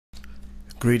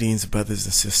Greetings, brothers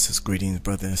and sisters. Greetings,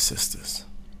 brothers and sisters.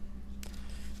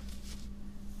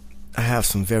 I have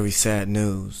some very sad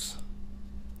news.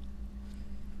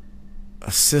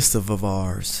 A sister of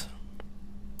ours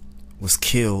was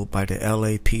killed by the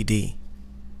LAPD.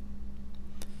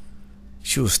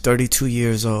 She was 32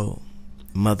 years old,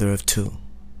 mother of two.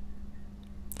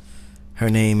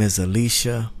 Her name is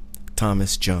Alicia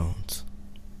Thomas Jones.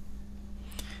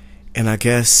 And I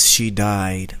guess she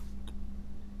died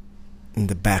in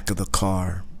the back of the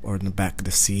car, or in the back of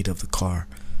the seat of the car,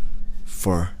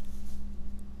 for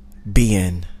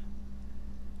being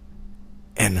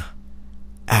an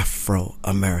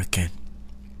Afro-American.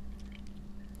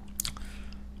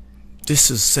 This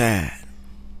is sad.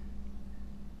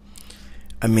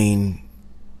 I mean,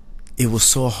 it was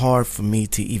so hard for me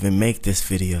to even make this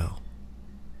video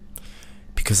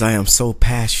because I am so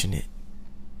passionate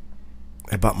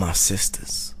about my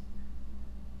sisters.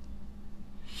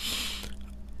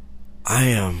 I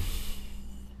am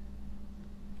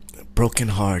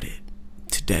brokenhearted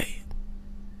today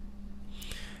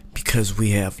because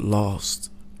we have lost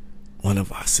one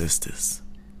of our sisters.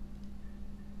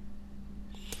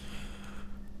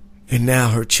 And now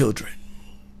her children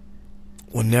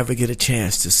will never get a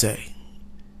chance to say,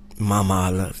 "Mama, I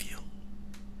love you."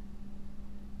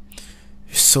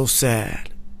 It's so sad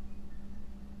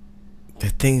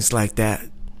that things like that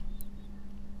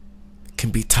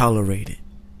can be tolerated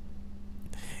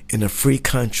in a free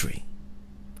country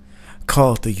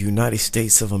called the United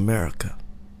States of America.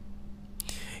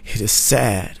 It is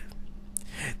sad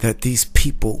that these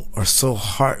people are so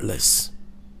heartless.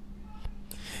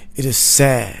 It is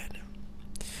sad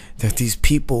that these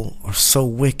people are so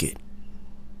wicked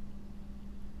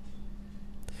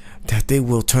that they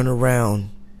will turn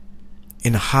around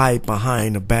and hide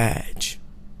behind a badge,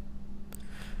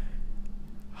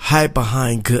 hide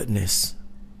behind goodness,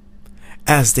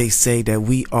 as they say that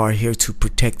we are here to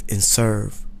protect and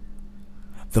serve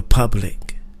the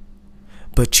public.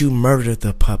 But you murder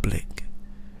the public.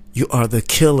 You are the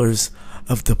killers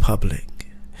of the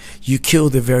public. You kill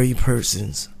the very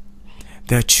persons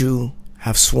that you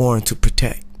have sworn to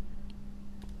protect.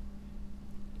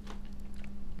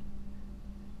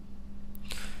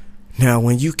 Now,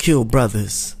 when you kill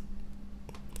brothers,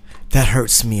 that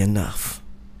hurts me enough.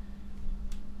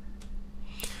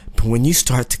 But when you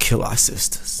start to kill our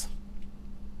sisters,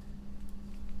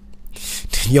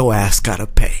 then your ass gotta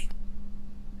pay.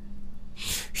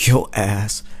 Your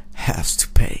ass has to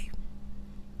pay.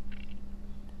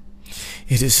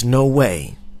 It is no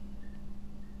way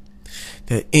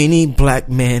that any black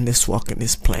man that's walking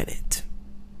this planet,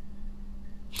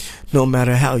 no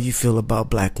matter how you feel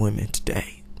about black women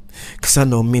today, because I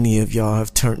know many of y'all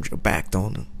have turned your back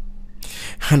on them.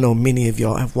 I know many of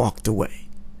y'all have walked away.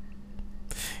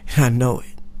 And I know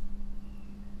it.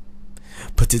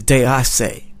 But today I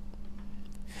say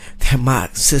that my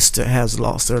sister has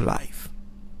lost her life.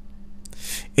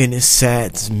 And it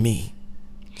saddens me.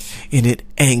 And it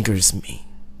angers me.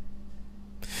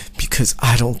 Because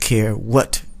I don't care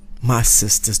what my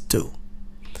sisters do.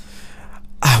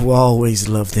 I will always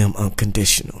love them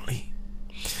unconditionally.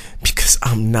 Because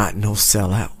I'm not no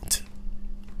sellout.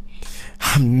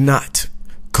 I'm not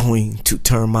going to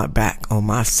turn my back on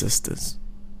my sisters.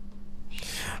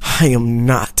 I am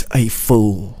not a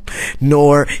fool,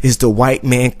 nor is the white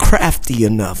man crafty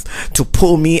enough to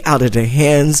pull me out of the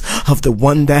hands of the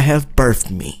one that have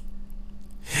birthed me.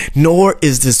 Nor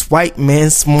is this white man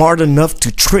smart enough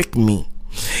to trick me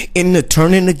into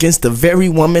turning against the very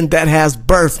woman that has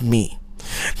birthed me.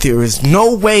 There is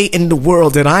no way in the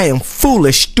world that I am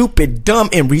foolish, stupid, dumb,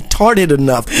 and retarded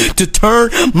enough to turn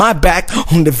my back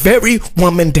on the very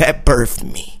woman that birthed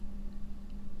me.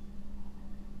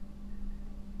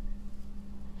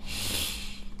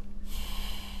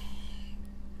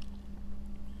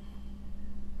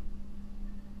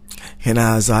 And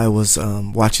as I was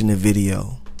watching the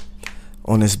video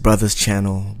on this brother's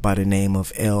channel by the name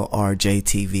of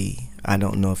LRJTV, I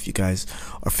don't know if you guys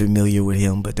are familiar with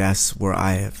him, but that's where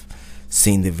I have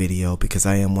seen the video because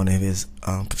I am one of his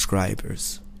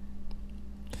subscribers.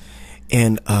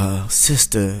 And a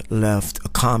sister left a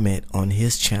comment on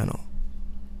his channel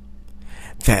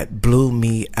that blew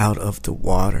me out of the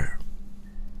water.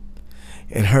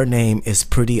 And her name is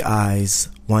Pretty Eyes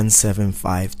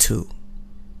 1752.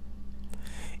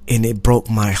 And it broke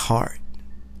my heart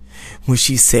when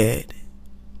she said,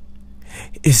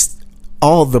 "Is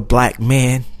all the black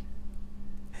men,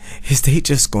 is they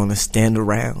just gonna stand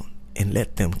around and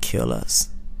let them kill us?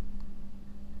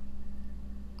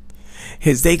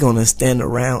 Is they gonna stand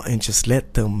around and just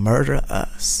let them murder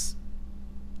us?"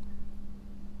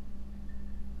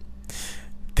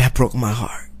 That broke my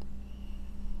heart.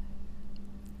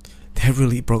 That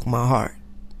really broke my heart.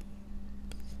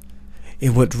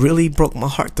 And what really broke my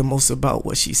heart the most about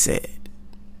what she said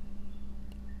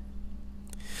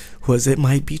was it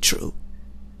might be true.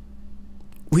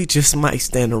 We just might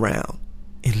stand around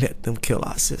and let them kill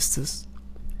our sisters.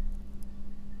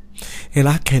 And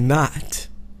I cannot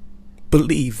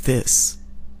believe this.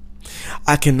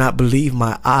 I cannot believe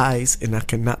my eyes, and I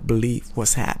cannot believe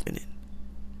what's happening.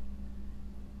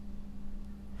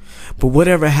 But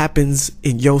whatever happens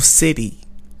in your city,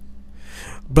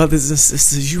 brothers and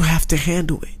sisters, you have to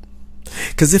handle it.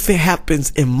 Because if it happens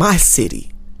in my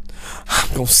city,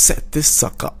 I'm going to set this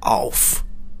sucker off.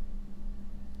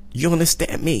 You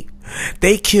understand me?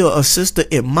 They kill a sister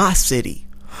in my city.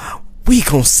 We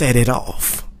going to set it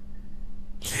off.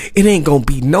 It ain't going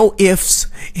to be no ifs.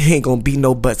 It ain't going to be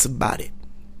no buts about it.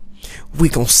 We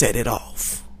going to set it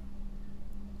off.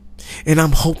 And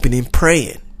I'm hoping and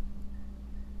praying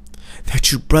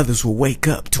that you brothers will wake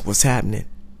up to what's happening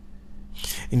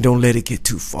and don't let it get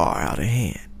too far out of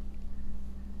hand.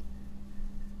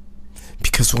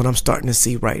 Because what I'm starting to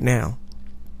see right now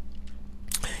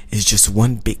is just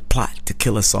one big plot to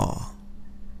kill us all.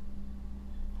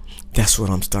 That's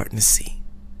what I'm starting to see.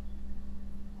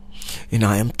 And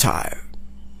I am tired.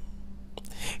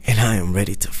 And I am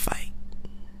ready to fight.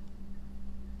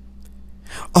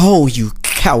 Oh, you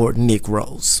coward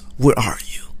Negroes, where are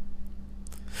you?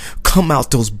 Come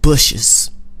out those bushes.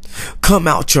 Come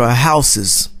out your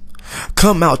houses.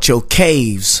 Come out your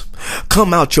caves.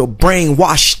 Come out your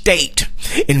brainwashed state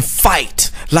and fight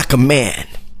like a man.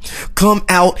 Come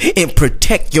out and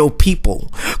protect your people.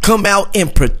 Come out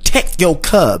and protect your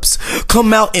cubs.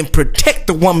 Come out and protect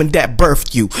the woman that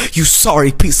birthed you, you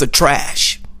sorry piece of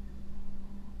trash.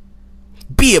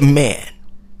 Be a man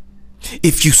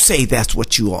if you say that's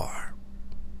what you are.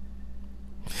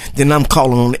 Then I'm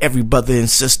calling on every brother and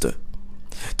sister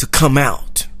to come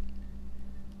out.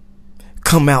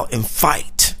 Come out and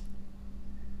fight.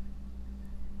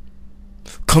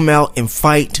 Come out and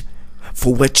fight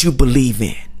for what you believe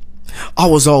in. I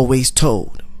was always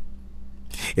told,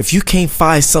 if you can't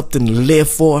find something to live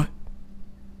for,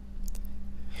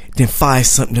 then find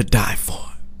something to die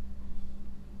for.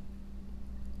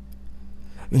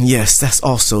 And yes, that's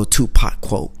also a Tupac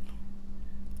quote.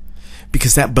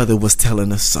 Because that brother was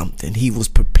telling us something. He was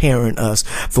preparing us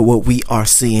for what we are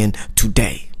seeing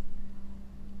today.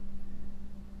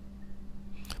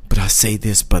 But I say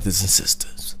this, brothers and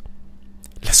sisters,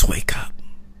 let's wake up.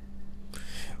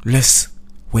 Let's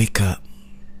wake up.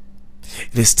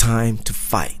 It is time to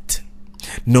fight.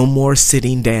 No more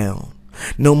sitting down.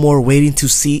 No more waiting to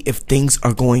see if things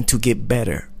are going to get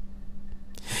better.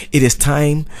 It is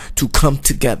time to come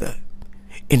together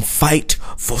and fight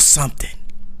for something,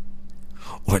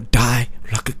 or die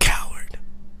like a coward.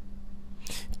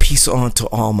 Peace on to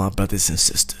all my brothers and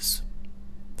sisters.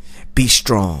 Be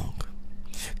strong.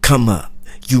 Come up,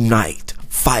 unite,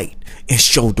 fight, and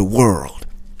show the world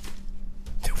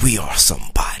that we are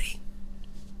somebody.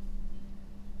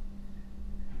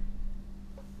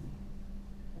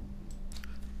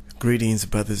 Greetings,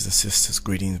 brothers and sisters.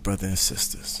 Greetings, brothers and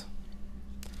sisters.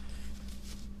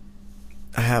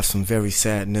 I have some very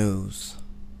sad news.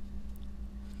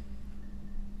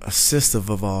 A sister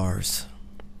of ours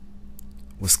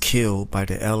was killed by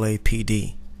the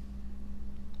LAPD.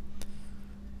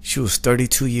 She was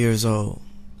 32 years old,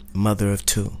 mother of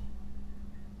 2.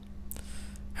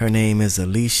 Her name is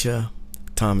Alicia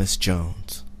Thomas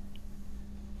Jones.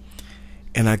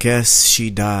 And I guess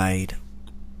she died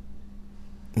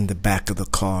in the back of the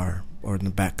car, or in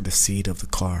the back of the seat of the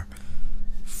car,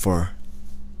 for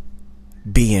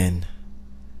being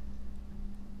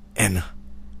an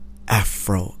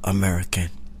Afro-American.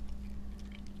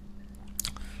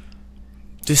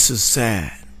 This is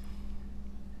sad.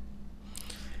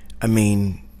 I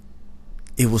mean,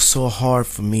 it was so hard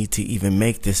for me to even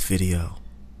make this video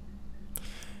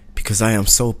because I am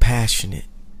so passionate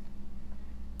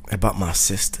about my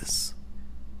sisters.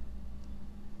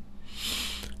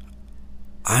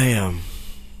 I am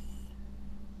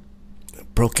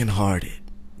brokenhearted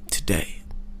today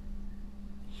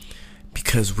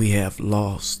because we have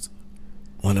lost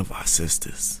one of our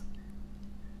sisters.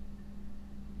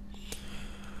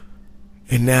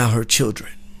 And now her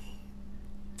children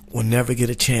will never get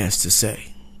a chance to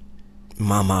say,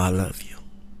 "Mama, I love you."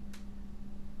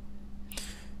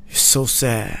 It's so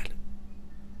sad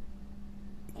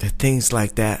that things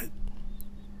like that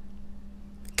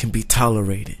can be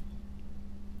tolerated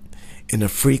in a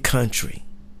free country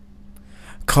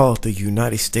called the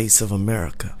United States of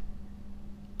America.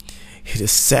 It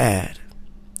is sad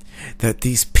that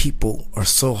these people are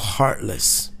so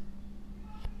heartless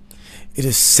It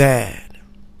is sad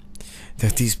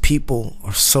that these people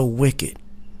are so wicked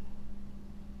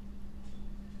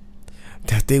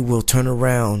that they will turn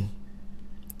around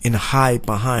and hide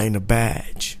behind a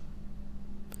badge,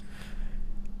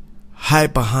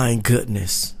 hide behind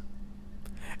goodness,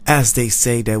 as they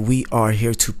say that we are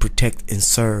here to protect and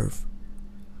serve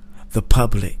the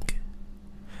public.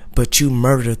 But you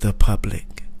murder the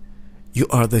public. You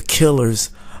are the killers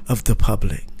of the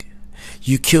public.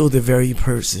 You kill the very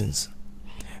persons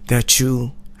that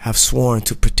you have sworn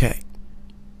to protect.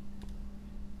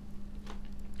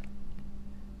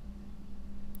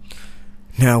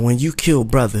 Now, when you kill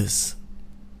brothers,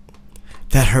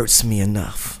 that hurts me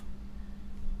enough.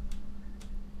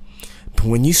 But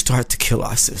when you start to kill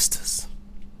our sisters,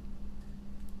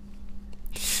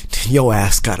 then your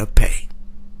ass gotta pay.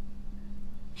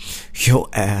 Your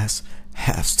ass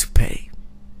has to pay.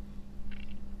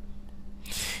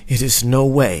 It is no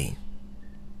way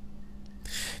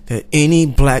that any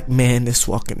black man that's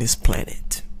walking this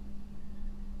planet,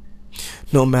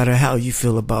 no matter how you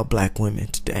feel about black women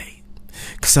today,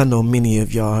 because I know many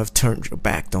of y'all have turned your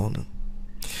back on them.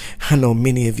 I know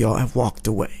many of y'all have walked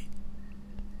away.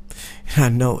 And I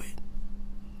know it.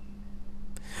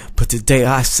 But today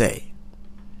I say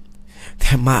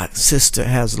that my sister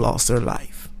has lost her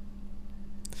life.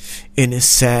 And it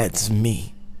saddens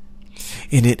me.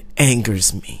 And it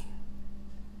angers me.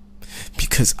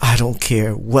 Because I don't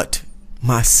care what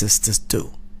my sisters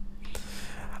do.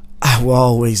 I will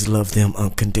always love them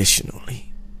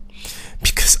unconditionally.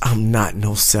 Because I'm not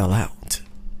no sellout.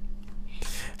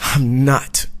 I'm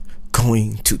not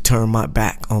going to turn my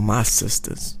back on my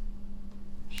sisters.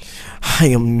 I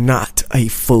am not a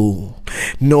fool,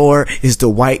 nor is the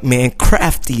white man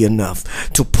crafty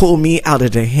enough to pull me out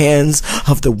of the hands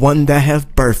of the one that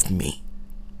have birthed me.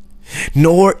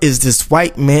 Nor is this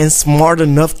white man smart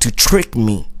enough to trick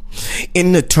me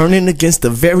into turning against the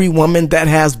very woman that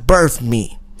has birthed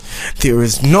me. There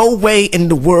is no way in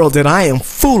the world that I am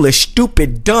foolish,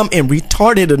 stupid, dumb, and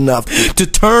retarded enough to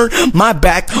turn my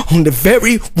back on the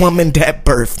very woman that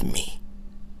birthed me.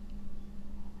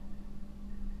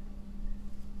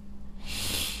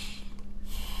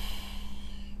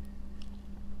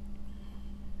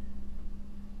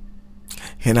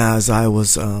 And as I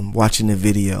was watching the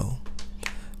video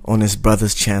on his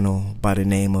brother's channel by the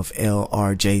name of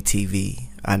LRJTV,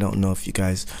 I don't know if you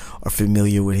guys are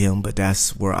familiar with him, but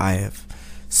that's where I have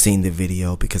seen the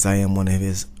video because I am one of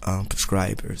his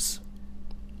subscribers.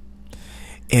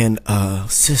 And a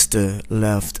sister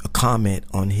left a comment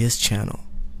on his channel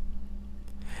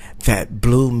that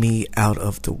blew me out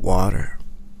of the water.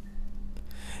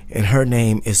 And her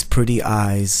name is Pretty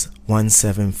Eyes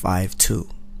 1752.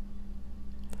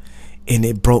 And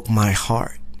it broke my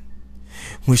heart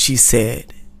when she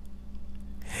said,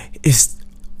 "Is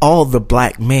all the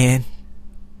black men,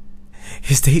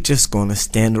 is they just gonna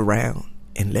stand around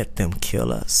and let them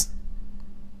kill us?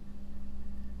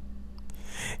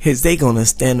 Is they gonna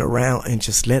stand around and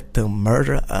just let them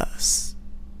murder us?"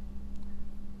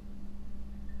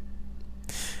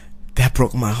 That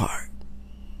broke my heart.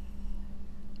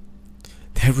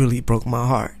 That really broke my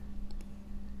heart.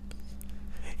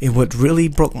 And what really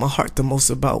broke my heart the most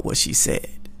about what she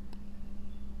said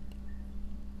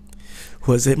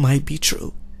was it might be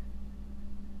true.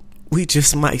 We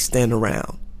just might stand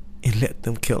around and let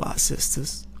them kill our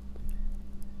sisters.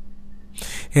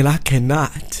 And I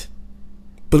cannot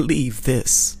believe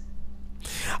this.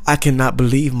 I cannot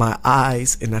believe my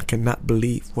eyes, and I cannot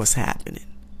believe what's happening.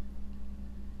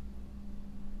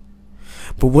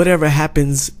 But whatever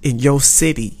happens in your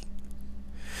city,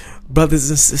 brothers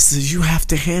and sisters, you have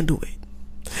to handle it.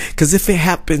 Because if it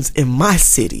happens in my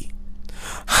city,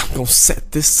 I'm going to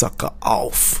set this sucker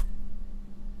off.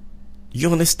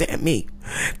 You understand me?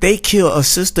 They kill a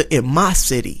sister in my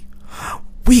city,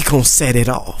 we going to set it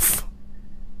off.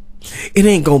 It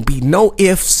ain't going to be no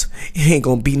ifs. It ain't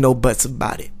going to be no buts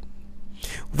about it.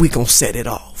 We going to set it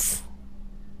off.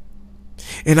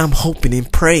 And I'm hoping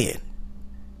and praying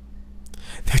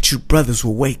that you brothers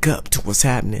will wake up to what's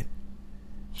happening.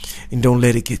 And don't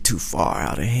let it get too far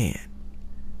out of hand.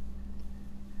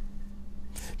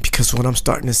 Because what I'm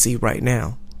starting to see right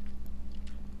now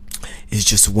is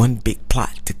just one big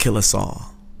plot to kill us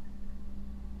all.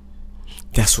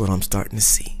 That's what I'm starting to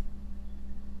see.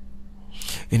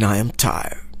 And I am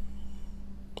tired.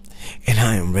 And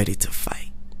I am ready to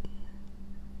fight.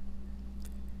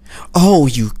 Oh,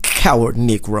 you coward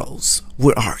Negroes,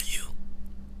 where are you?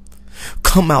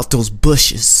 Come out those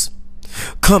bushes.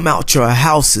 Come out your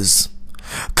houses.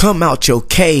 Come out your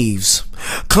caves.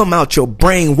 Come out your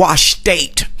brainwashed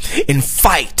state and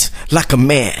fight like a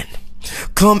man.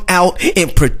 Come out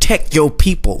and protect your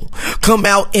people. Come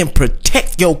out and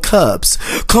protect your cubs.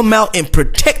 Come out and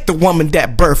protect the woman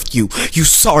that birthed you, you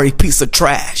sorry piece of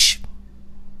trash.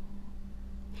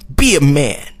 Be a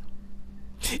man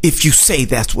if you say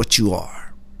that's what you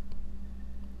are.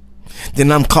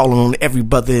 Then I'm calling on every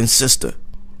brother and sister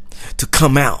to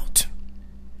come out.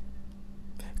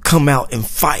 Come out and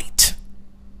fight.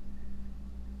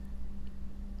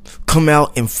 Come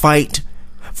out and fight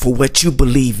for what you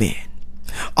believe in.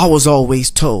 I was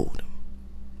always told,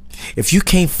 if you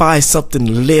can't find something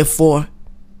to live for,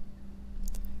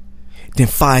 then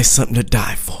find something to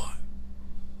die for.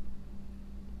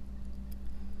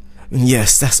 And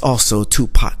yes, that's also a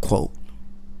Tupac quote.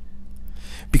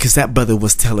 Because that brother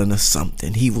was telling us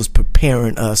something. He was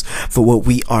preparing us for what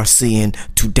we are seeing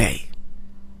today.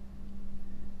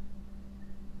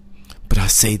 But I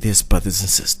say this, brothers and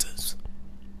sisters,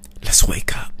 let's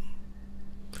wake up.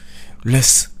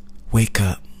 Let's wake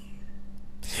up.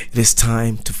 It is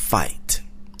time to fight.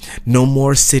 No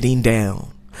more sitting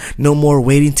down. No more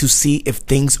waiting to see if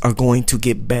things are going to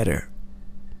get better.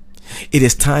 It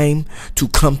is time to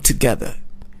come together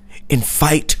and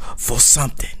fight for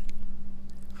something,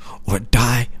 or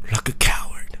die like a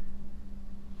coward.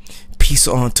 Peace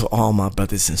on to all my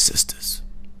brothers and sisters.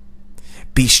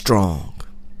 Be strong.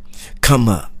 Come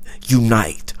up,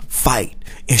 unite, fight,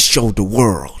 and show the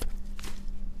world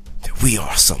that we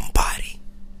are some